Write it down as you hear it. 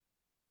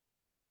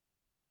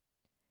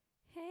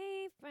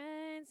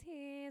friends,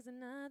 here's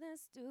another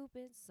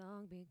stupid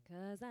song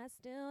because I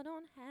still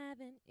don't have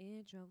an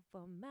intro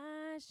for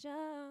my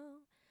show.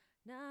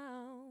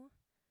 No,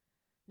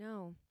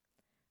 no,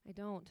 I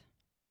don't.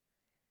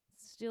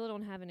 Still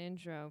don't have an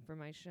intro for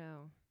my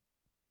show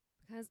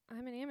because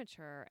I'm an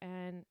amateur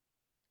and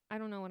I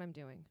don't know what I'm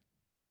doing.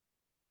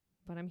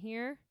 But I'm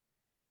here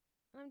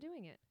and I'm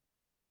doing it.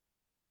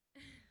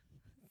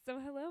 So,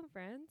 hello,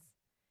 friends,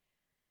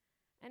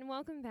 and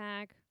welcome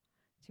back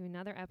to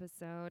another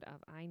episode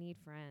of I Need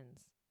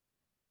Friends.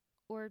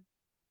 Or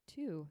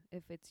two,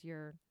 if it's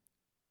your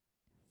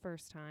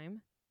first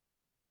time.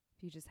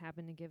 If you just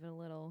happen to give it a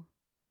little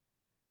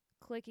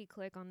clicky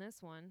click on this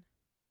one.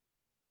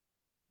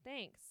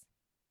 Thanks.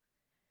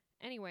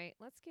 Anyway,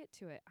 let's get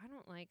to it. I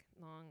don't like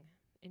long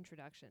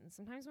introductions.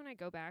 Sometimes when I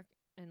go back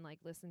and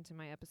listen to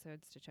my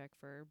episodes to check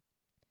for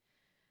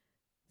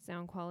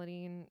sound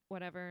quality and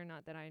whatever,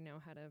 not that I know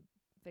how to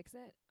fix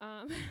it.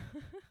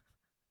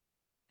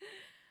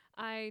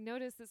 I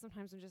notice that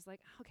sometimes I'm just like,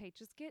 okay,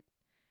 just get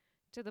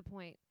to the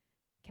point,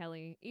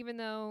 Kelly, even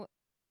though,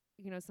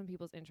 some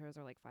people's intros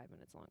are like 5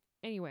 minutes long.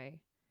 Anyway,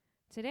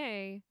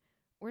 today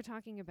we're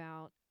talking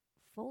about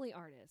Foley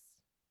artists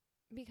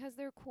because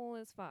they're cool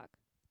as fuck.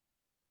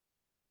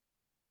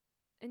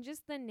 And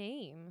just the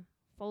name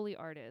Foley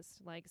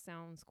artist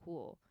sounds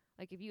cool.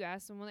 Like if you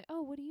ask someone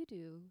oh, what do you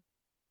do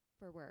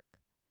for work?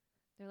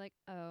 They're like,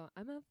 oh,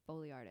 I'm a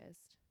Foley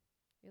artist.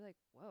 You're like,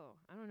 whoa,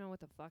 I don't know what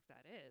the fuck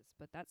that is,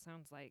 but that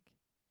sounds like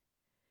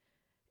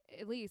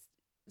at least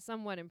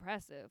somewhat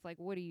impressive. Like,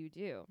 what do you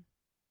do?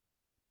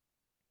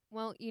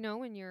 Well,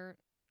 when you're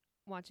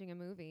watching a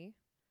movie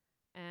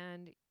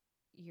and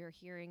you're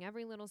hearing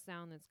every little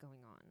sound that's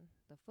going on,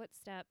 the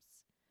footsteps,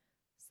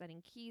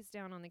 setting keys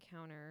down on the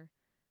counter,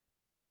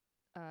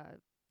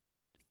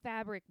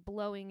 fabric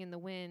blowing in the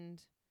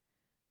wind,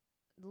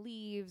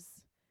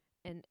 leaves,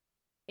 an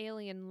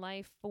alien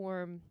life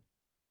form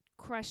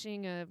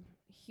crushing a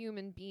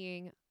human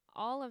being,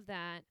 all of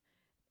that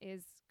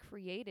is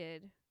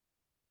created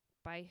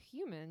by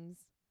humans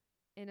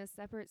in a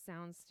separate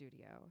sound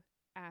studio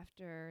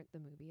after the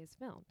movie is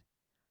filmed.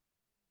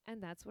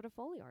 And that's what a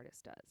Foley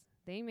artist does.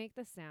 They make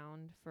the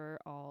sound for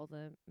all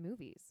the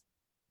movies.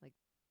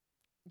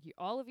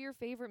 All of your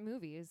favorite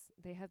movies,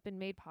 they have been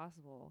made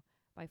possible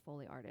by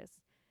Foley artists.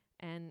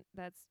 And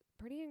that's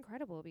pretty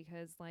incredible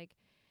because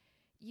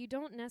you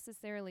don't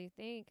necessarily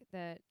think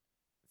that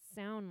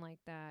sound like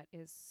that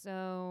is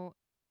so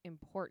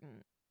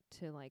important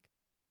to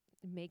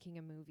making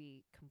a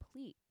movie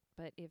complete.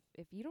 But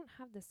if you don't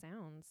have the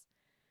sounds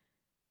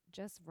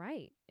just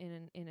right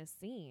in a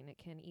scene, it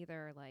can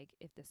either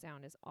if the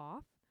sound is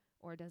off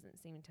or doesn't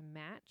seem to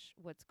match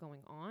what's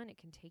going on, it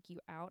can take you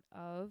out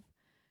of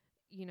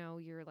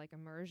your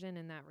immersion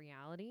in that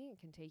reality. It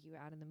can take you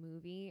out of the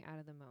movie, out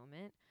of the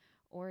moment,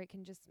 or it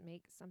can just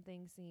make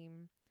something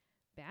seem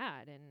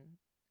bad and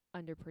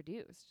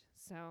underproduced.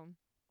 So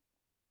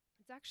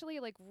it's actually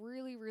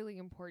really, really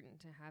important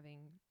to having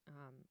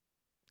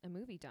a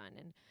movie done.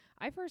 And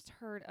I first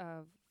heard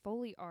of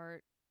Foley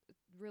art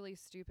really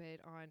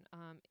stupid on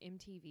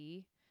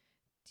MTV.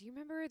 Do you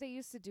remember they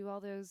used to do all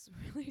those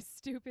really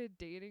stupid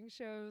dating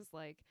shows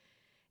like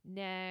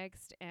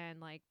Next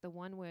and the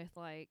one with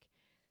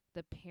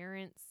the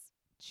parents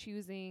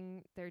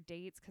choosing their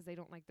dates because they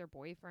don't like their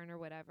boyfriend or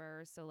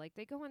whatever. So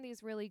they go on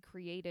these really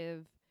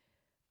creative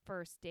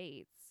first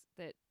dates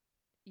that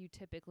you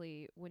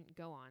typically wouldn't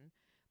go on.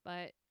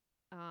 But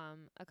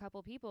a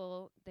couple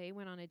people, they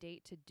went on a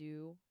date to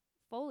do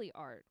Foley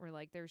art where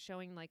they're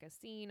showing a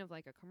scene of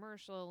a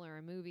commercial or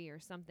a movie or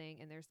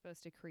something, and they're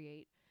supposed to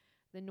create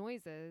the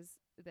noises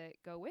that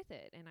go with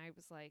it. And I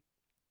was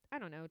I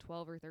don't know,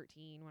 12 or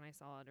 13 when I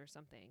saw it or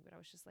something, but I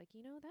was just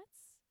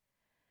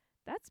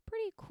that's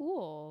pretty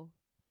cool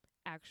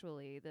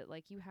actually that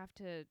you have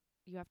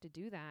to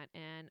do that.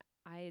 And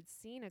I had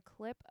seen a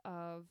clip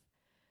of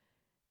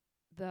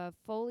the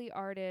Foley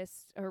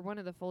artist or one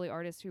of the Foley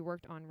artists who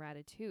worked on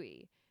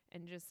Ratatouille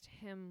and just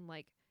him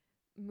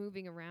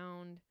moving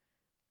around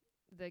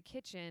the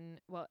kitchen.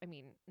 Well, I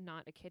mean,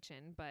 not a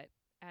kitchen, but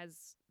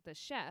as the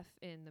chef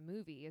in the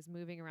movie is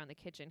moving around the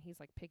kitchen, he's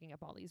picking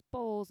up all these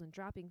bowls and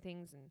dropping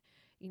things and,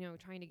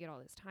 trying to get all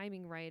this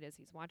timing right as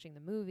he's watching the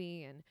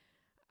movie. And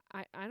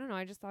I don't know,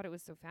 I just thought it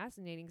was so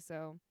fascinating.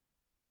 So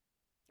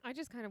I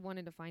just kind of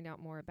wanted to find out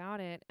more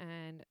about it.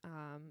 And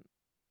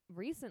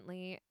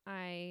recently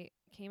I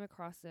came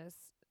across this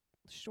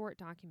short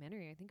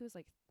documentary. I think it was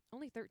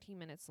only 13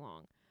 minutes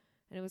long.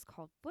 And it was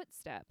called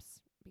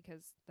Footsteps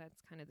because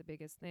that's kind of the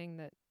biggest thing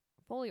that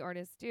Foley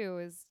artists do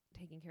is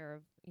taking care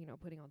of,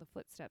 putting all the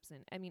footsteps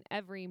in. I mean,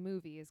 every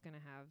movie is going to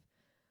have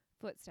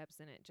footsteps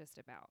in it just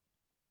about.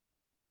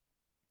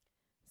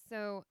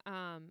 So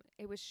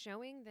it was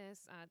showing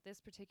this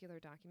particular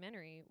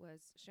documentary was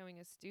showing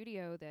a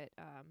studio that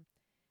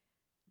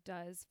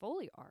does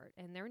Foley art.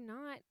 And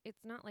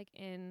it's not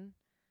in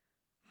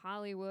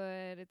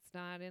Hollywood. It's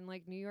not in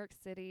New York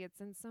City. It's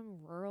in some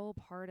rural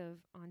part of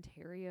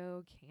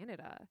Ontario,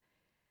 Canada.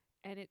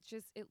 And it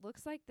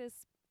looks like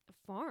this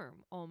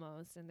farm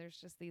almost. And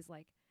there's just these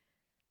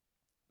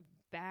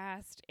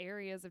vast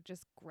areas of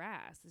just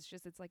grass.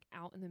 It's like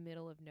out in the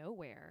middle of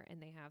nowhere,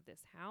 and they have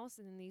this house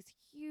and then these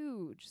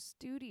huge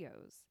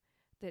studios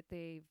that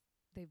they've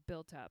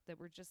built up that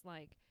were just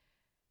like,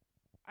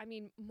 I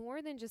mean,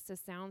 more than just a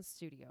sound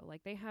studio.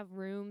 Like they have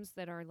rooms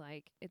that are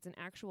like, it's an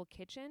actual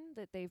kitchen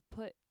that they've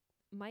put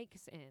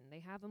mics in. They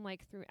have them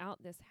like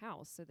throughout this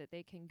house so that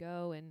they can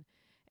go and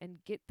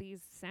get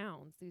these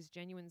sounds, these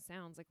genuine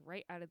sounds, like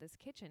right out of this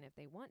kitchen if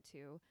they want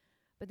to.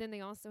 But then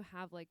they also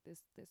have like this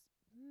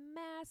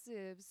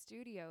massive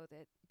studio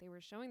that they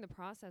were showing the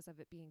process of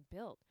it being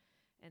built.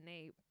 And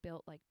they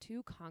built like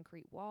 2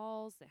 concrete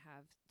walls that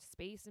have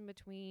space in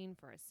between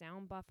for a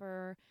sound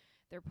buffer.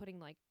 They're putting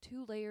like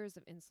 2 layers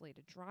of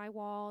insulated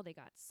drywall. They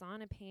got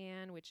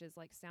Sonopan, which is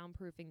like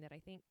soundproofing that I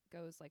think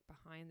goes like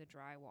behind the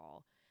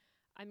drywall.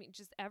 I mean,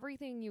 just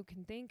everything you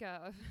can think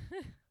of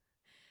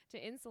to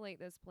insulate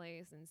this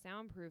place and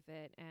soundproof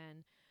it.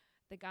 And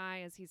the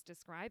guy, as he's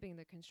describing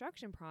the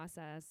construction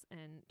process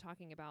and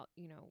talking about,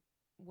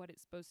 what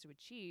it's supposed to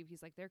achieve,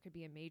 he's like, there could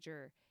be a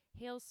major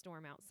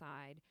hailstorm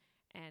outside,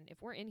 and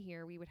if we're in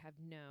here, we would have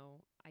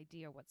no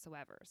idea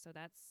whatsoever. So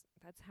that's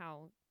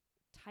how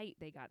tight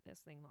they got this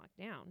thing locked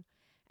down.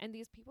 And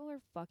these people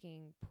are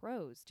fucking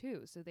pros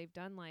too. So they've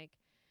done like,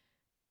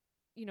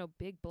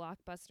 big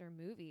blockbuster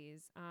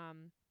movies.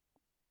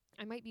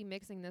 I might be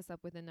mixing this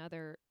up with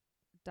another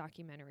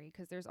documentary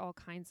because there's all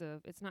kinds of,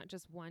 it's not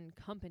just one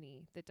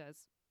company that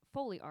does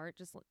Foley art,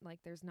 just like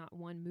there's not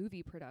one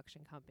movie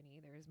production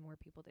company. There's more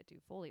people that do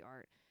Foley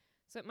art.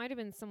 So it might have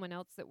been someone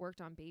else that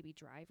worked on Baby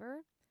Driver.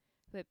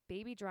 But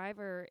Baby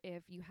Driver,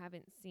 if you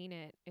haven't seen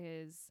it,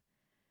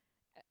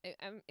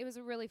 it was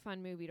a really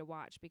fun movie to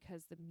watch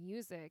because the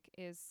music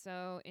is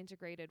so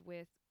integrated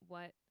with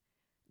what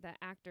the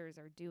actors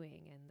are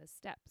doing, and the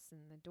steps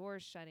and the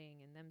doors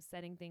shutting and them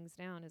setting things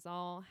down is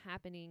all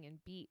happening in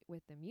beat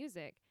with the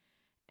music.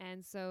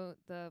 And so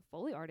the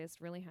Foley artist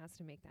really has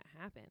to make that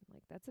happen.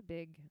 Like that's a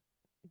big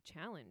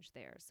challenge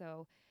there.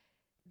 So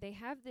they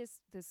have this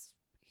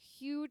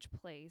huge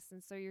place,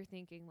 and so you're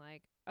thinking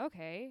like,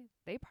 okay,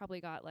 they probably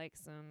got like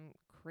some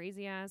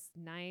crazy ass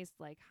nice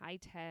like high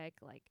tech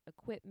like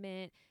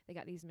equipment. They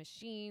got these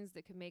machines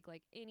that could make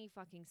like any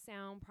fucking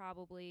sound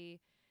probably.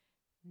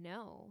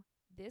 No,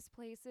 this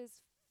place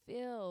is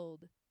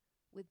filled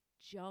with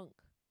junk.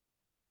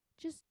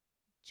 Just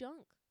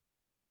junk.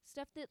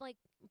 Stuff that like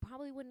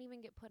probably wouldn't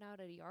even get put out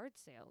at a yard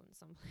sale in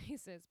some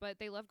places, but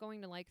they love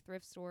going to like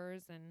thrift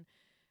stores and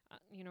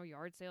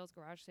yard sales,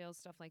 garage sales,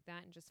 stuff like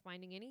that, and just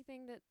finding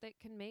anything that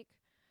can make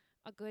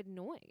a good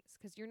noise,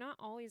 because you're not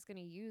always going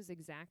to use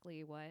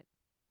exactly what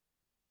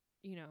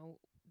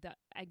the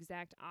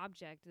exact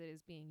object that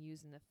is being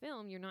used in the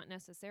film. You're not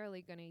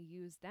necessarily going to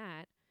use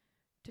that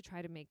to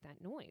try to make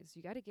that noise.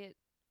 You got to get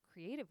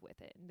creative with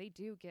it, and they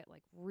do get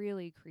like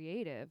really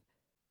creative.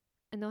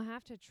 And they'll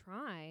have to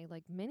try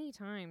like many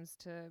times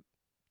to,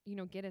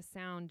 get a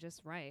sound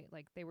just right.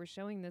 Like they were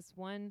showing this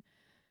one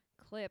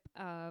clip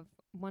of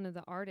one of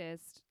the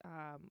artists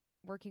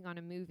working on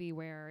a movie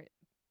where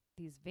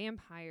these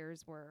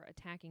vampires were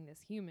attacking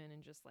this human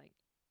and just like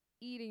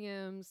eating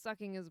him,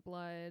 sucking his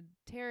blood,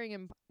 tearing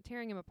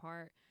him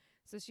apart.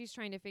 So she's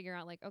trying to figure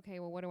out like, okay,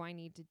 well, what do I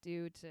need to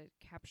do to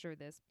capture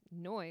this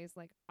noise?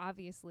 Like,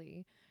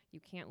 obviously, you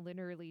can't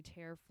literally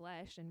tear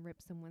flesh and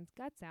rip someone's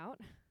guts out.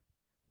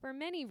 For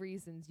many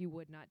reasons, you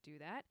would not do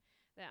that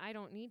I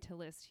don't need to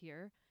list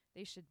here.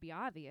 They should be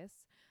obvious.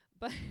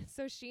 But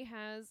so she's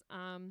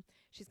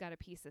got a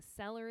piece of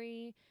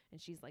celery,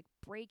 and she's like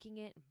breaking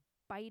it and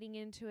biting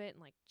into it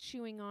and like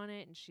chewing on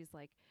it. And she's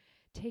like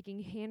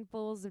taking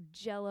handfuls of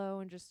Jello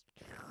and just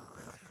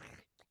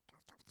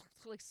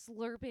like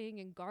slurping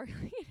and gargling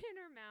it in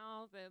her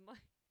mouth and like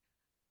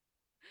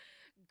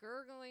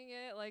gurgling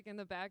it like in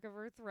the back of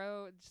her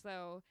throat.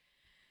 So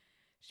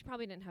she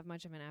probably didn't have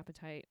much of an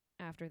appetite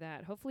after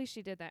that. Hopefully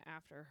she did that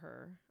after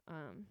her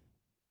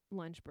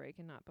lunch break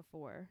and not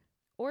before.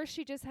 Or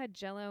she just had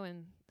Jello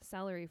and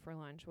celery for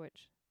lunch,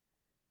 which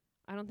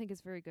I don't think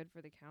is very good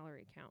for the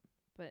calorie count.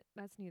 But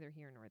that's neither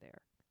here nor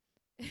there.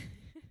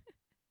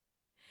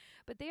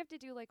 But they have to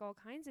do like all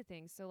kinds of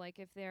things. So like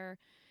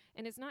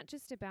and it's not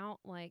just about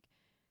like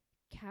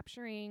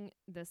capturing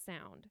the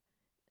sound.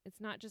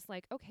 It's not just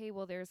like, okay,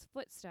 well, there's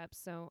footsteps,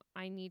 so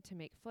I need to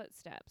make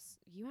footsteps.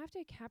 You have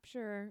to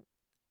capture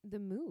the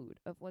mood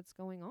of what's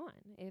going on.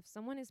 If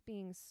someone is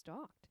being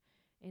stalked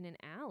in an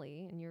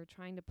alley and you're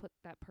trying to put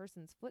that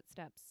person's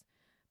footsteps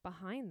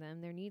behind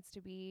them, there needs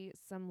to be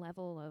some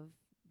level of,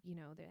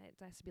 there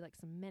has to be like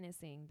some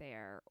menacing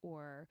there,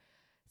 or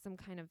some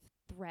kind of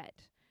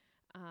threat.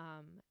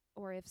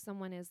 Or if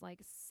someone is like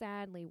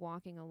sadly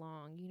walking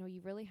along,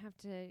 you really have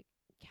to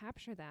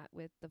capture that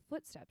with the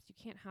footsteps. You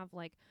can't have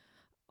like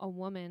a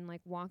woman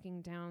like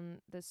walking down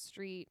the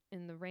street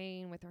in the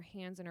rain with her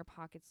hands in her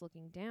pockets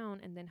looking down,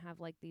 and then have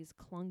like these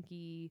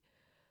clunky,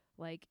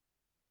 like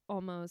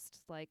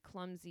almost like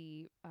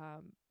clumsy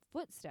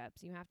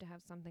footsteps. You have to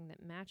have something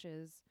that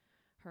matches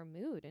her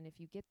mood. And if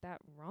you get that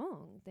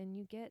wrong, then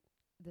you get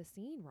the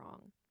scene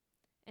wrong.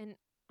 And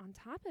on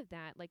top of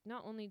that, like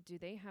not only do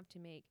they have to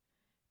make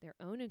their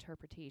own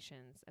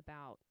interpretations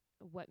about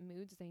what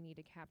moods they need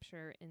to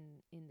capture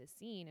in the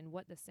scene and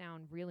what the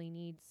sound really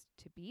needs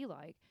to be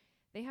like.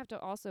 They have to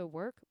also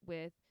work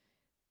with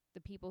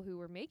the people who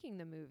were making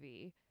the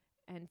movie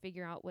and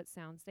figure out what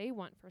sounds they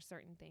want for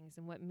certain things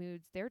and what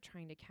moods they're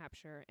trying to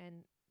capture.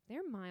 And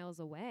they're miles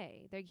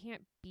away. They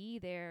can't be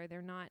there.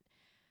 They're not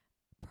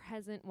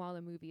present while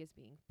the movie is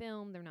being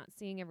filmed. They're not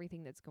seeing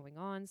everything that's going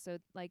on. So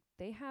like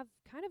they have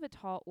kind of a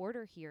tall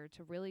order here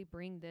to really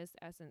bring this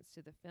essence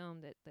to the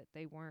film that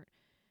they weren't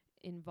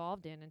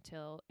involved in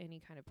until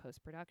any kind of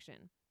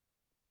post-production.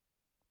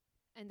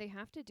 And they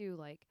have to do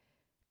like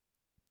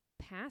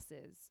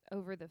passes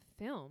over the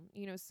film,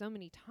 so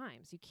many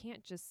times. You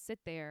can't just sit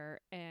there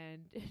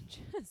and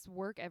just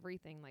work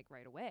everything like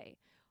right away.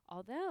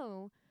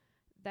 Although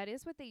that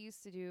is what they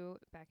used to do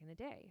back in the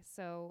day.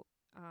 So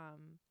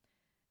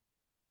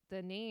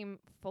the name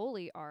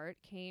Foley art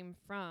came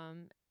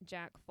from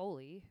Jack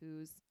Foley,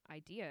 whose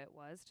idea it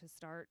was to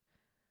start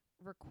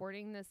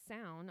recording the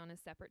sound on a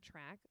separate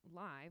track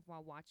live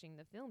while watching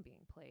the film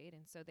being played.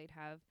 And so they'd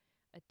have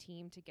a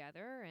team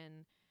together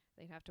and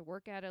they'd have to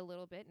work at it a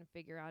little bit and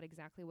figure out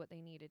exactly what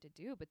they needed to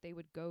do, but they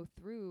would go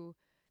through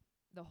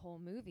the whole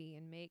movie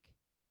and make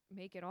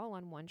it all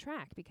on one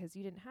track, because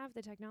you didn't have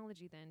the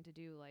technology then to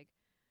do like,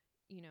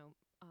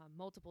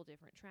 multiple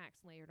different tracks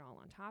layered all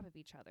on top of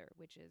each other,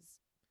 which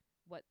is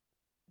what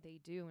they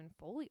do in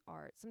Foley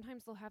art.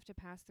 Sometimes they'll have to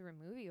pass through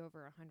a movie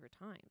over 100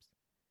 times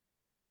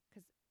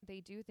because they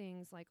do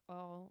things like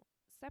all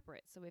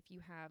separate. So if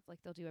you have like,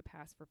 they'll do a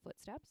pass for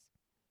footsteps,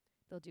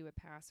 they'll do a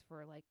pass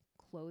for like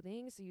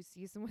clothing. So you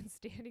see someone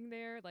standing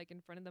there like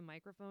in front of the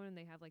microphone and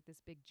they have like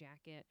this big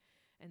jacket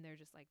and they're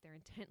just like, they're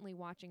intently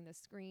watching the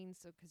screen.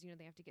 So, cause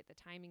they have to get the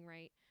timing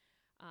right.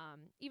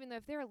 Even though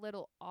if they're a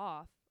little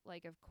off,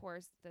 like of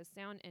course the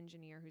sound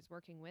engineer who's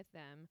working with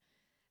them,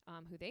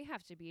 who they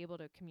have to be able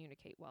to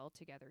communicate well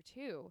together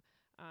too,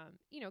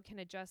 can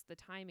adjust the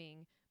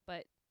timing,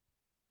 but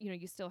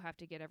you still have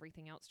to get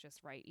everything else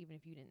just right, even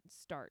if you didn't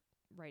start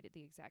right at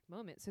the exact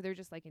moment. So they're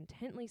just like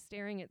intently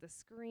staring at the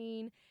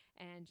screen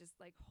and just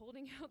like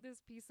holding out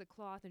this piece of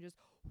cloth and just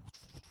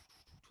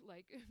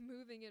like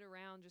moving it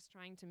around, just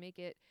trying to make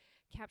it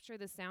capture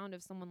the sound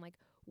of someone like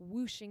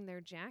whooshing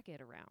their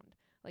jacket around.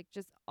 Like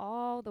just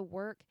all the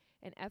work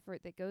and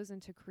effort that goes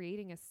into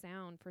creating a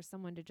sound for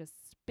someone to just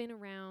spin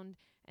around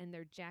and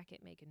their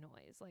jacket make a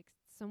noise. Like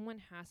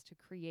someone has to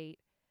create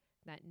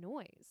that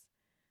noise.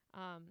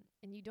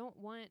 And you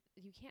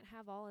can't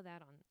have all of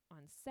that on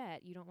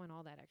set. You don't want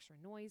all that extra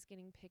noise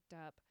getting picked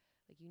up.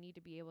 Like you need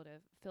to be able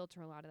to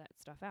filter a lot of that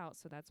stuff out.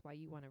 So that's why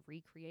you want to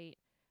recreate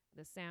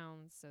the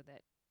sounds so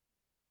that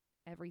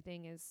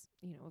everything is,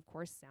 of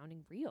course,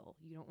 sounding real.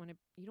 You don't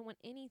want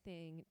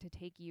anything to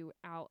take you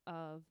out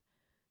of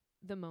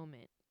the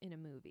moment in a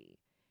movie.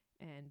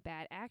 And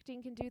bad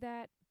acting can do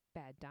that.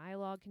 Bad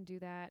dialogue can do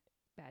that.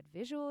 Bad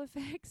visual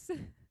effects.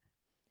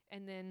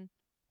 And then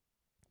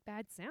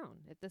bad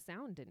sound. If the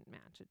sound didn't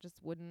match,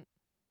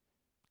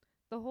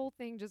 the whole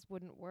thing just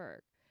wouldn't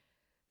work.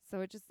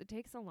 So it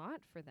takes a lot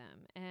for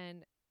them.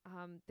 And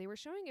they were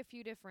showing a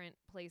few different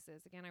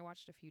places. Again, I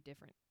watched a few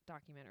different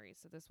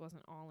documentaries, so this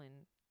wasn't all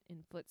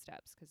in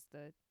Footsteps, because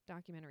the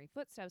documentary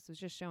Footsteps was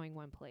just showing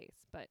one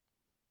place. But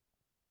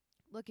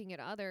looking at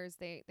others,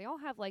 they all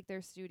have like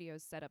their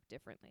studios set up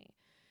differently.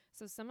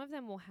 So some of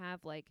them will have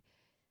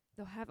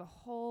they'll have a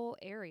whole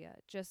area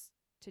just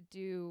to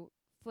do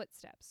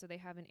Footsteps. So they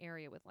have an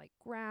area with like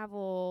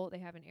gravel, they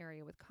have an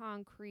area with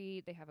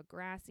concrete, they have a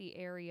grassy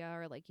area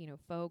or like,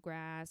 faux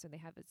grass, or they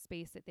have a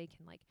space that they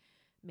can like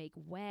make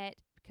wet,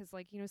 because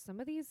like, some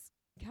of these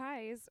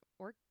guys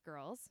or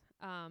girls,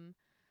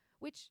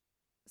 which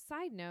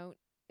side note,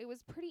 it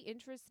was pretty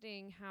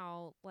interesting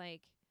how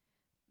like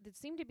it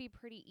seemed to be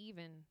pretty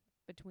even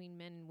between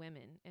men and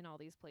women in all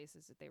these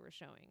places that they were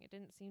showing. It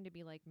didn't seem to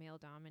be like male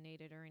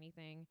dominated or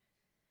anything.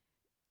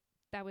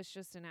 That was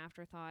just an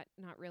afterthought,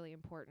 not really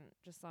important.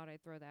 Just thought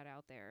I'd throw that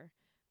out there.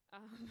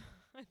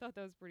 I thought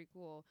that was pretty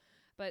cool.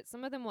 But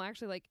some of them will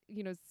actually like,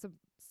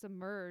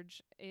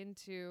 submerge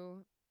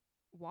into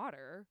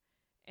water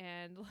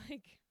and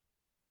like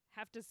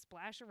have to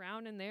splash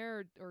around in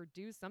there or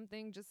do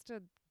something just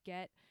to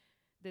get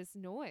this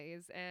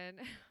noise. And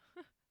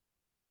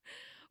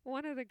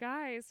one of the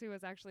guys who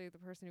was actually the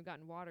person who got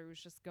in water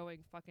was just going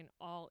fucking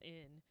all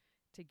in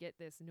to get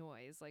this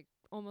noise, like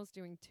almost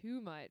doing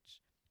too much,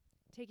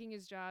 taking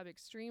his job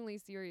extremely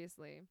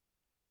seriously.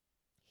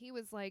 He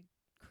was like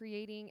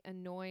creating a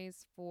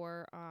noise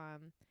for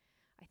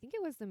I think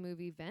it was the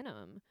movie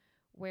Venom,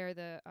 where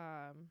the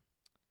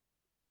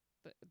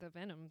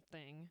Venom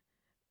thing,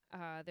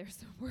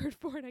 there's a word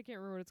for it, I can't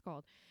remember what it's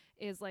called,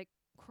 is like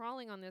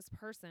crawling on this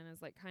person,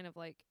 is like kind of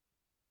like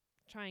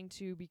trying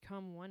to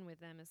become one with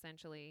them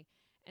essentially.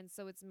 And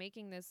so it's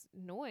making this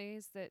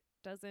noise that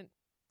doesn't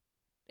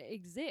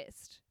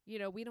exist.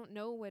 We don't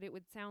know what it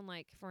would sound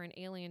like for an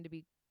alien to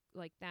be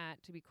like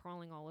that, to be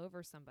crawling all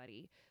over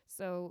somebody.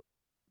 So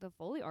the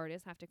Foley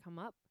artists have to come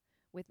up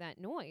with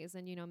that noise.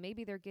 And,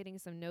 maybe they're getting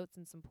some notes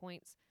and some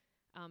points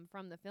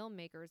from the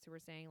filmmakers who were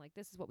saying like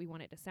this is what we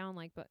want it to sound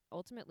like, but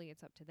ultimately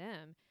it's up to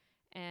them.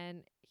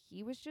 And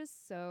he was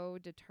just so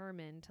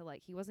determined to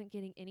like he wasn't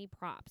getting any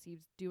props. He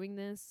was doing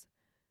this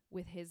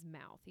with his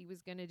mouth. He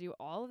was going to do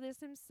all of this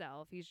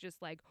himself. He's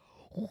just like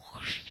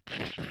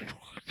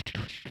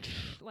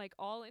like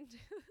all into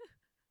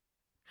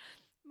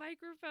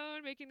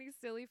microphone making these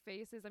silly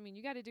faces. I mean,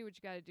 you got to do what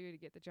you got to do to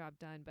get the job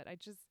done, but I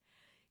just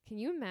can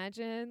you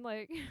imagine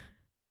like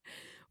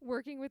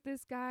working with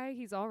this guy?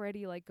 He's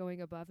already like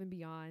going above and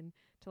beyond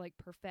to like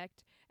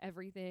perfect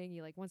everything.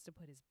 He like wants to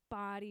put his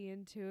body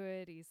into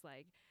it. He's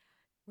like,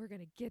 we're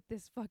going to get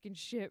this fucking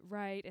shit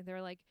right. And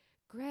they're like,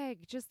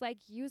 Greg, just like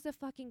use a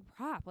fucking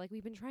prop. Like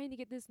we've been trying to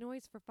get this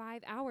noise for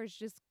 5 hours.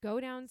 Just go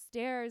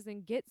downstairs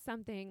and get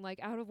something like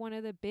out of one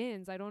of the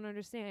bins. I don't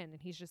understand.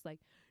 And he's just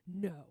like,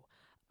 no,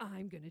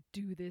 I'm going to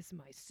do this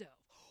myself.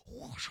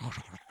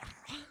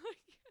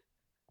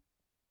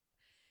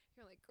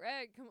 You're like,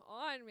 Greg, come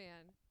on,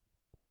 man.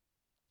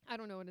 I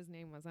don't know what his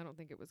name was. I don't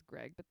think it was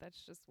Greg, but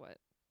that's just what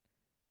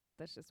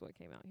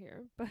came out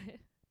here. But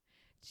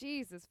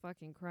Jesus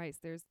fucking Christ,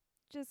 there's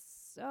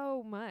just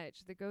so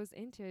much that goes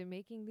into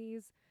making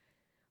these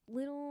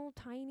little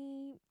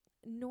tiny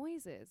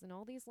noises and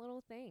all these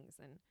little things,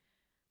 and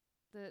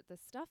the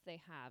stuff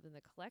they have and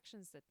the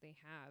collections that they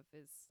have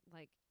is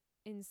like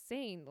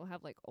insane. They'll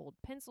have like old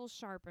pencil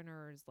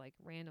sharpeners, like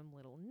random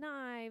little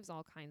knives,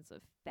 all kinds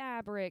of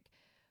fabric,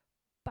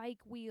 bike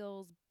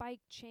wheels,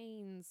 bike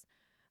chains,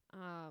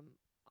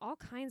 all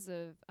kinds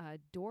of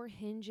door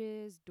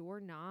hinges, door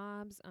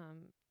knobs.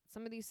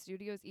 Some of these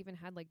studios even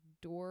had like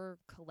door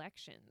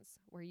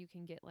collections where you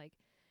can get like,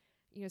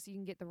 so you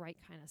can get the right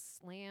kind of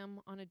slam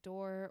on a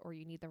door, or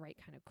you need the right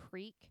kind of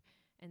creak,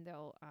 and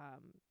they'll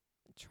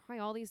try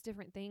all these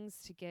different things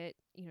to get,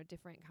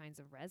 different kinds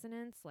of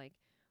resonance. Like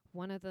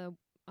one of the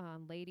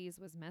ladies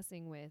was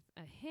messing with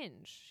a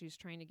hinge. She's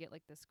trying to get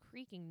like this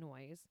creaking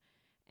noise,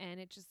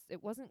 and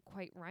it wasn't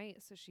quite right.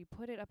 So she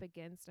put it up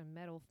against a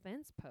metal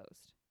fence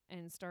post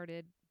and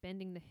started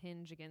bending the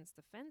hinge against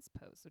the fence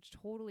post, which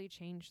totally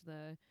changed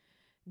the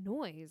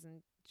noise.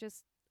 And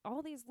just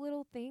all these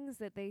little things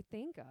that they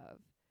think of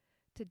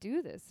to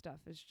do this stuff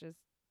is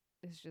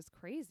just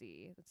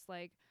crazy. It's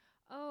like,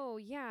 oh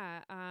yeah,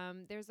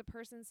 there's a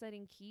person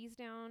setting keys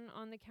down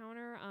on the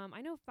counter.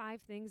 I know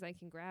 5 things I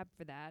can grab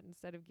for that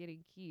instead of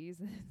getting keys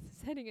and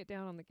setting it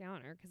down on the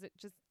counter,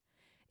 because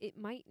it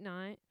might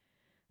not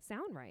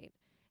sound right.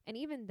 And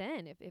even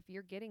then, if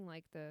you're getting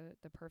like the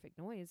perfect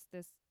noise,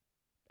 this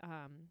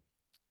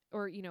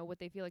or what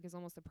they feel like is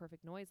almost the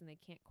perfect noise, and they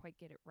can't quite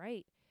get it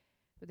right,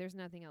 but there's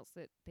nothing else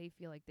that they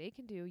feel like they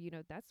can do,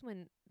 that's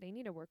when they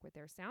need to work with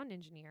their sound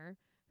engineer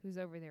who's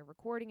over there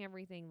recording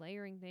everything,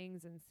 layering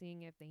things, and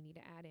seeing if they need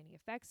to add any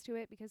effects to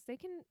it, because they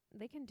can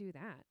do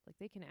that. Like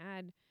they can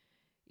add,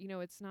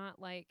 it's not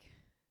like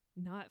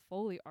not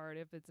Foley art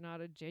if it's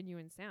not a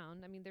genuine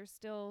sound. I mean, there's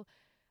still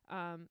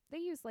they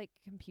use like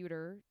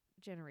computer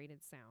generated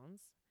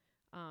sounds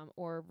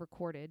or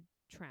recorded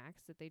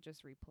tracks that they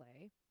just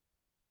replay.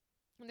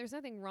 And there's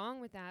nothing wrong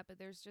with that, but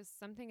there's just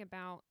something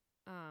about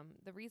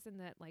the reason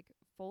that like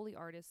Foley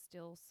art is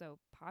still so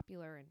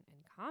popular and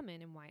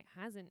common, and why it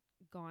hasn't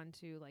gone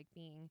to like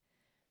being,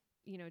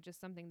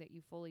 just something that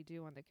you fully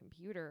do on the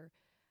computer,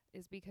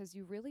 is because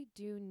you really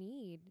do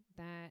need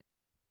that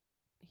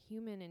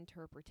human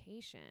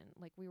interpretation.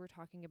 Like we were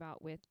talking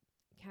about with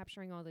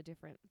capturing all the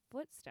different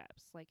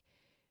footsteps. Like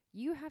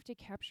you have to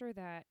capture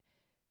that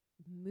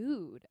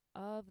mood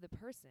of the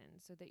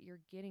person so that you're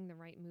getting the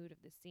right mood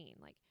of the scene.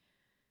 Like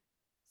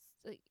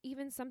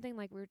even something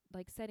like we're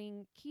like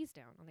setting keys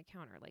down on the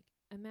counter. Like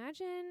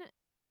imagine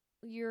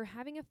you're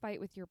having a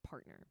fight with your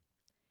partner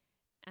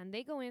and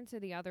they go into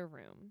the other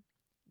room.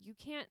 You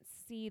can't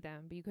see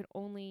them, but you could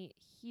only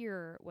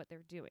hear what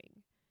they're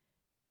doing.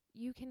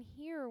 You can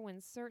hear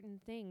when certain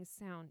things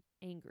sound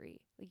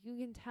angry. Like you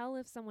can tell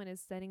if someone is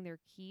setting their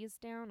keys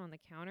down on the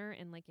counter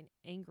in like an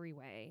angry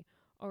way,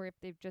 or if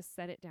they've just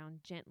set it down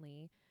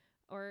gently.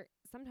 Or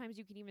sometimes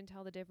you can even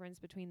tell the difference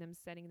between them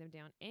setting them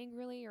down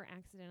angrily or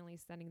accidentally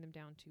setting them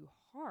down too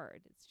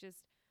hard. It's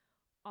just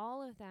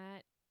all of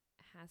that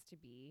has to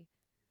be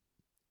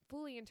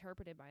fully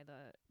interpreted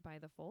by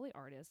the Foley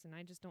artist, and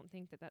I just don't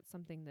think that that's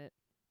something that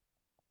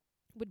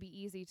would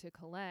be easy to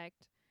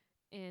collect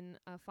in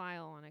a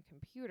file on a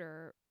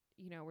computer,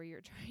 where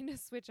you're trying to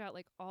switch out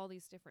like all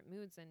these different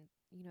moods, and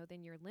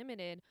then you're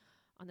limited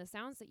on the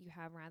sounds that you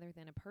have, rather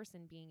than a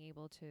person being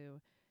able to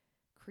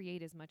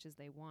create as much as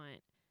they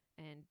want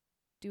and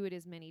do it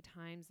as many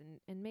times,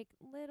 and make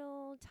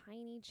little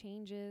tiny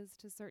changes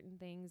to certain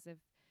things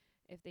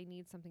if they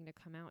need something to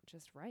come out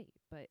just right.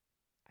 But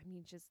I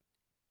mean, just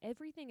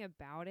everything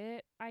about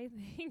it, I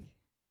think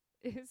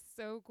is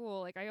so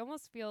cool. Like I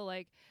almost feel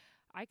like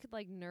I could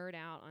like nerd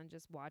out on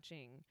just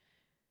watching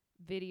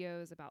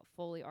videos about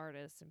Foley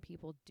artists and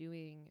people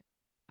doing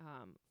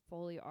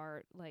Foley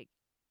art. Like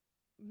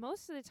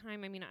most of the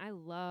time, I mean, I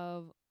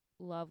love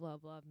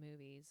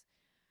movies.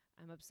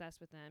 I'm obsessed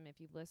with them. If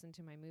you've listened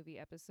to my movie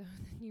episode,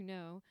 then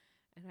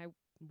and I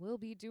will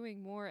be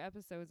doing more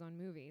episodes on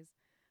movies.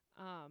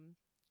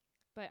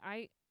 But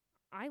I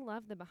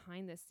love the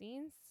behind the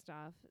scenes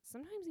stuff,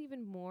 sometimes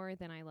even more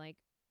than I like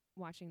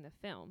watching the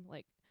film.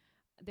 Like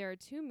there are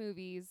two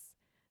movies,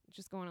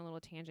 just going on a little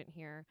tangent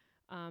here.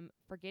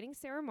 Forgetting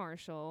Sarah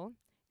Marshall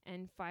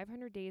and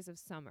 500 Days of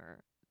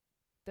Summer.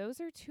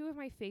 Those are two of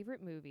my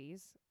favorite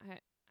movies.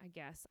 I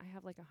guess I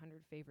have like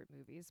 100 favorite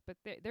movies, but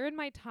they're in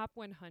my top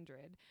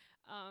 100.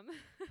 Um,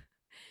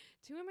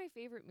 two of my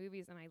favorite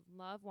movies, and I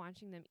love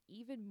watching them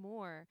even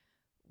more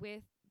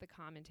with the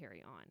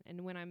commentary on.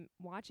 And when I'm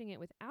watching it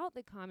without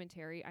the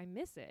commentary, I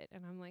miss it.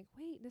 And I'm like,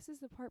 wait, this is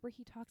the part where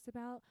he talks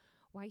about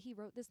why he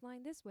wrote this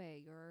line this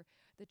way, or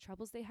the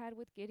troubles they had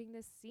with getting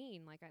this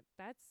scene. Like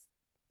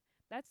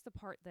that's the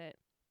part that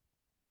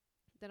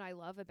I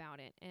love about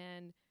it.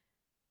 And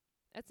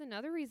that's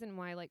another reason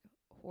why like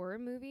horror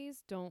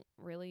movies don't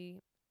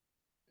really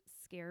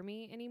scare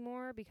me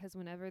anymore, because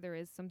whenever there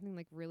is something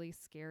like really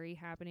scary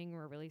happening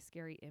or a really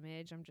scary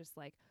image, I'm just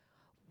like,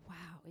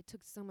 wow, it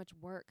took so much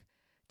work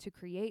to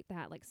create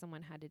that. Like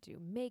someone had to do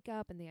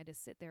makeup and they had to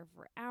sit there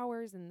for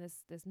hours, and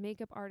this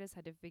makeup artist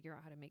had to figure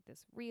out how to make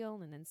this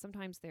real. And then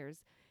sometimes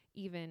there's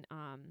even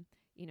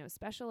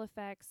special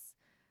effects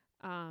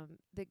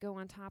that go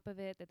on top of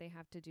it that they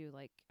have to do,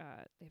 like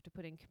they have to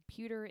put in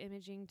computer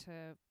imaging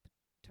to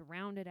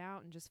round it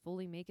out and just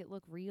fully make it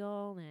look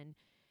real. And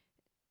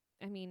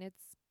I mean,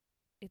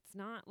 it's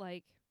not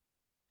like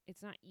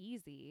it's not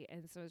easy,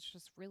 and so it's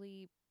just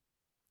really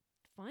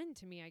fun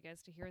to me, I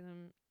guess, to hear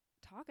them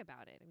talk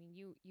about it. I mean,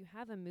 you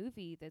have a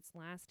movie that's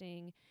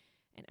lasting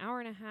an hour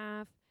and a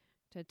half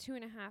to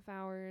 2.5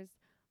 hours,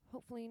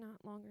 hopefully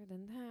not longer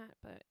than that,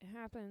 but it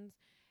happens.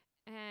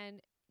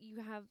 And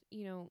you have,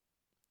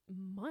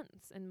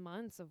 months and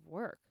months of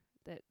work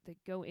that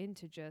go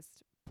into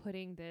just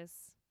putting this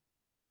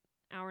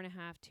hour and a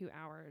half, 2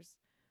 hours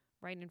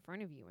right in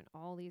front of you and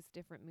all these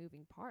different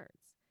moving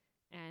parts.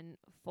 And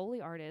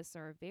Foley artists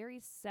are a very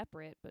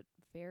separate but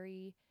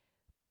very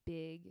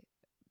big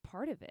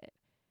part of it.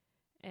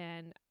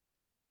 And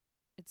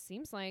it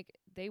seems like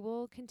they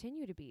will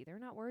continue to be. They're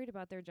not worried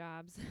about their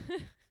jobs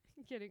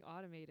getting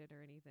automated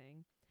or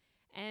anything.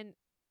 And,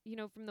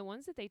 from the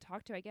ones that they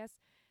talk to, I guess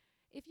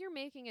if you're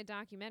making a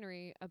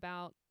documentary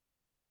about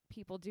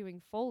people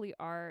doing Foley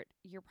art,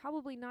 you're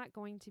probably not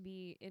going to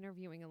be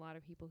interviewing a lot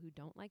of people who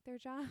don't like their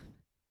job.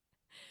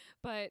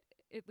 But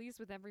at least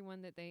with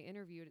everyone that they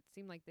interviewed, it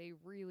seemed like they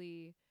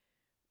really,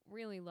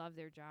 really love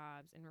their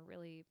jobs and were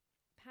really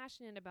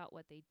passionate about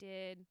what they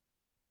did.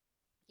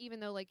 Even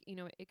though, like,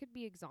 it could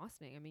be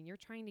exhausting. I mean, you're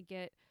trying to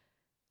get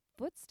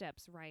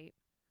footsteps right,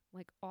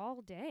 like,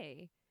 all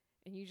day,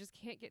 and you just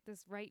can't get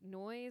this right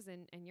noise,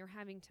 and you're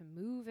having to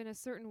move in a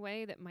certain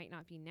way that might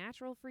not be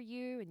natural for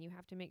you, and you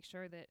have to make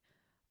sure that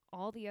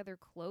all the other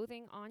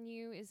clothing on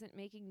you isn't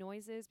making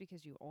noises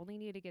because you only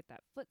need to get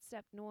that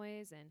footstep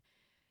noise. And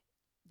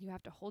you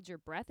have to hold your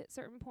breath at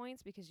certain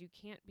points because you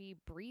can't be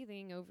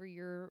breathing over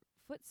your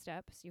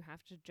footsteps. You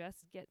have to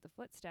just get the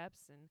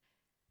footsteps. And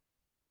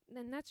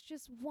then that's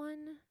just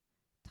one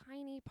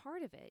tiny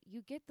part of it.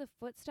 You get the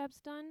footsteps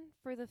done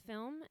for the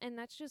film, and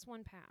that's just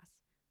one pass.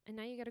 And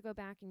now you got to go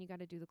back and you got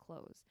to do the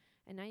clothes.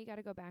 And now you got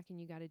to go back and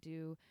you got to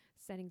do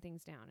setting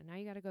things down. And now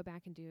you got to go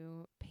back and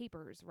do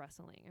papers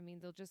rustling. I mean,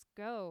 they'll just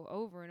go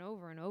over and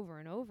over and over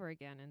and over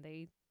again. And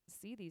they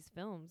see these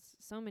films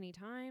so many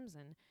times.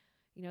 And,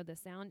 the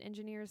sound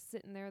engineer's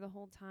sitting there the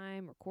whole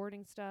time,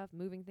 recording stuff,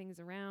 moving things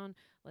around.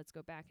 Let's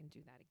go back and do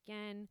that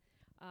again.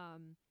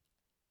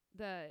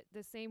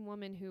 The same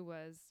woman who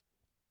was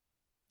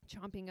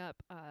chomping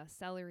up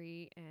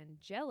celery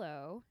and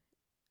Jello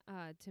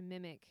to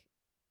mimic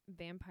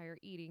vampire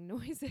eating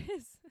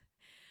noises.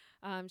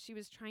 She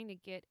was trying to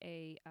get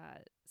a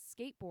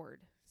skateboard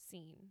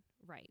scene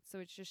right. So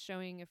it's just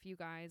showing a few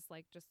guys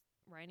like just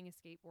riding a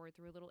skateboard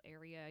through a little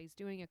area. He's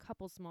doing a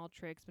couple small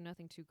tricks, but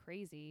nothing too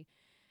crazy.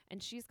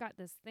 And she's got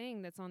this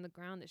thing that's on the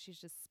ground that she's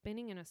just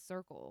spinning in a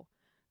circle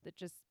that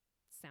just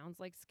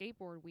sounds like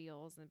skateboard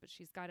wheels. But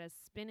she's got to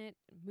spin it,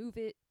 move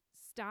it,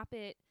 stop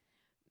it,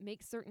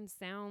 make certain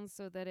sounds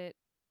so that it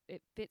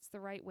fits the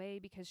right way,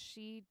 because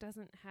she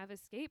doesn't have a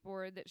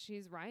skateboard that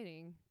she's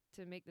riding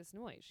to make this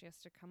noise. She has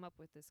to come up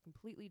with this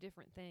completely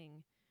different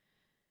thing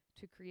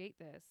to create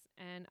this.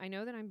 And I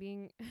know that I'm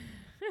being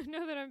I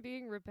know that I'm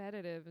being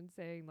repetitive and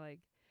saying like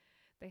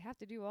they have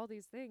to do all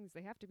these things.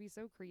 They have to be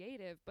so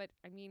creative, but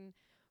I mean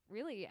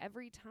really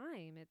every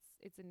time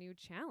it's a new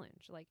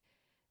challenge. Like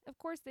of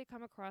course they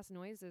come across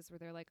noises where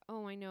they're like,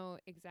 "Oh, I know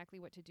exactly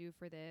what to do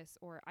for this,"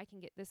 or "I can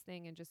get this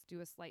thing and just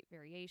do a slight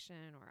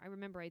variation," or "I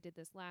remember I did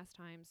this last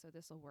time, so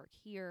this will work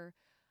here."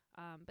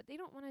 But they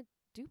don't want to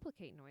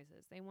duplicate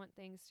noises. They want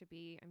things to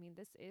be, I mean,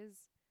 this is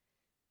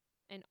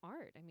an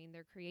art. I mean,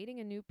 they're creating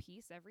a new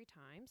piece every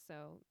time,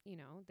 so,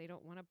 they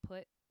don't want to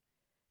put,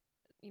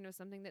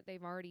 something that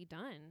they've already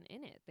done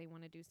in it. They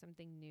want to do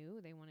something new.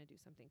 They want to do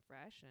something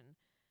fresh, and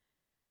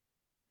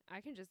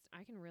I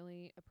can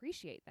really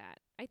appreciate that.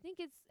 I think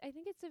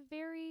it's a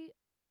very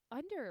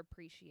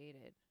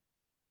underappreciated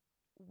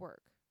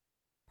work,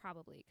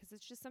 probably, because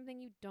it's just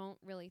something you don't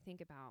really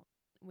think about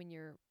when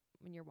you're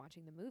when you're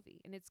watching the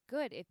movie. And it's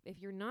good if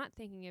you're not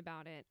thinking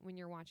about it when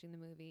you're watching the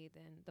movie,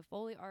 then the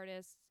Foley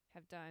artists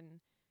have done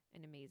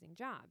an amazing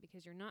job,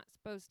 because you're not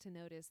supposed to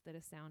notice that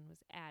a sound was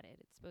added.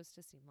 It's supposed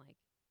to seem like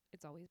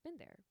it's always been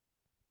there.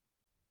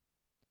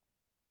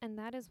 And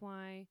that is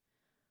why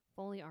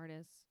Foley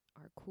artists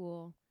are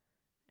cool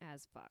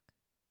as fuck.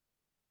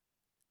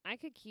 I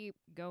could keep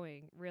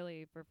going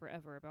really for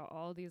forever about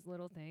all these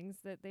little things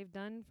that they've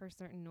done for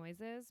certain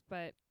noises,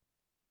 but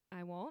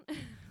I won't.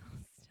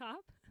 I'll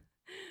stop.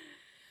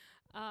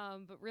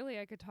 But really,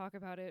 I could talk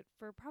about it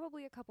for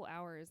probably a couple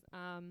hours.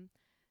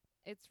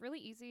 It's really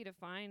easy to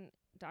find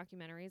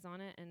documentaries on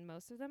it, and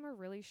most of them are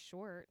really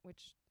short,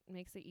 which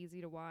makes it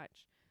easy to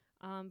watch.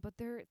 But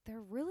they're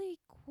really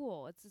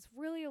cool. It's just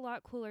really a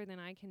lot cooler than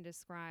I can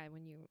describe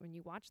when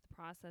you watch the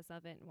process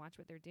of it and watch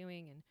what they're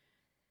doing, and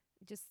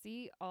just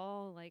see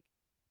all like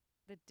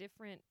the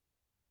different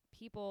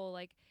people.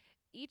 Like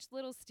each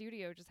little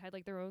studio just had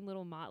like their own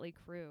little motley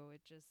crew.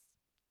 It just,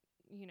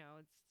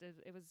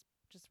 it was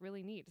just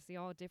really neat to see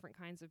all different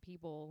kinds of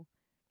people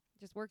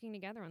just working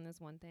together on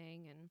this one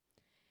thing.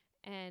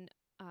 And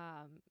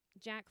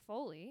Jack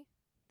Foley,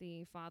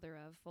 the father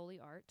of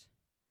Foley art,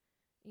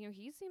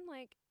 he seemed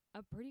like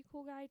a pretty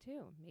cool guy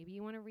too. Maybe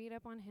you want to read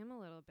up on him a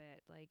little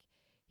bit. Like,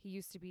 he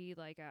used to be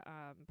like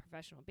a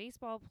professional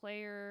baseball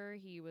player.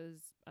 He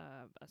was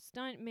a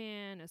stunt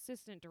man,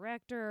 assistant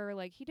director.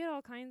 Like, he did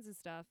all kinds of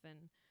stuff.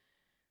 And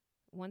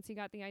once he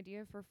got the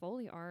idea for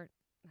Foley art,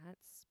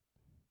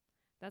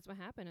 that's what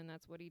happened, and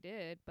that's what he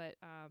did. But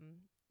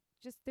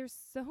just there's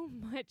so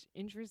much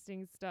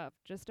interesting stuff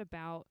just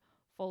about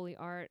Foley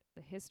art,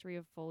 the history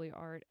of Foley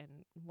art,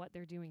 and what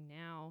they're doing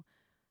now,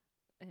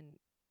 and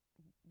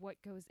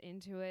what goes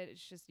into it.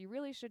 It's just, you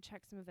really should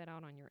check some of it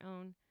out on your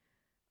own.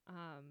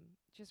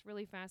 Just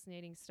really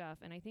fascinating stuff,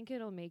 and I think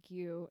it'll make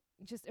you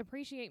just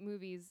appreciate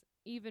movies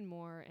even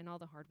more and all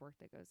the hard work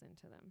that goes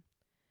into them.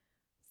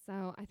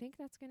 So I think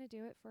that's going to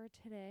do it for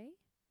today.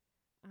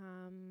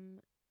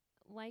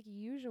 Like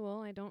usual,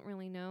 I don't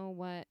really know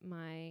what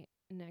my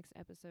next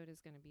episode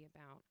is going to be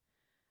about.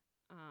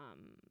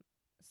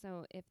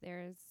 So if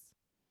there's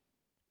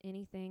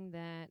anything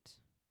that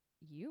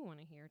you want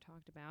to hear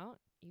talked about,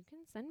 you can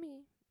send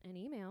me an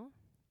email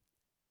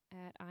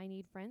at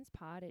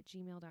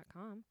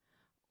ineedfriendspod@gmail.com,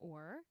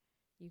 or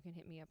you can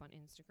hit me up on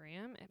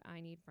Instagram at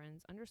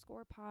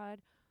ineedfriends_pod,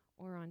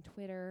 or on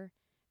Twitter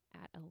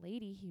at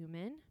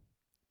 @aladyhuman.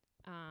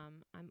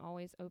 I'm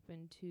always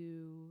open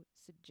to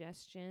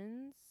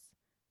suggestions,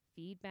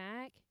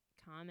 feedback,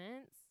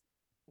 comments,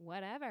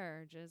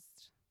 whatever.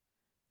 Just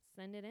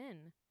send it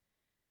in.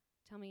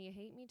 Tell me you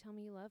hate me, tell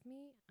me you love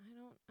me. I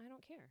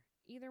don't care.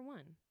 Either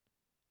one.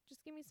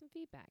 Just give me some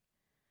feedback.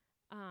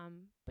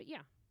 But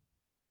yeah.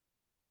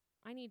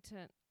 I need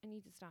to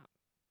stop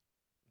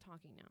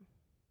talking now,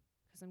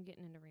 'cause I'm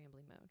getting into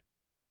rambling mode.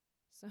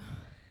 So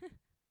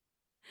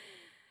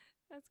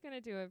that's going to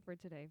do it for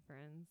today,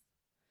 friends.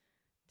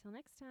 Till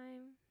next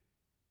time.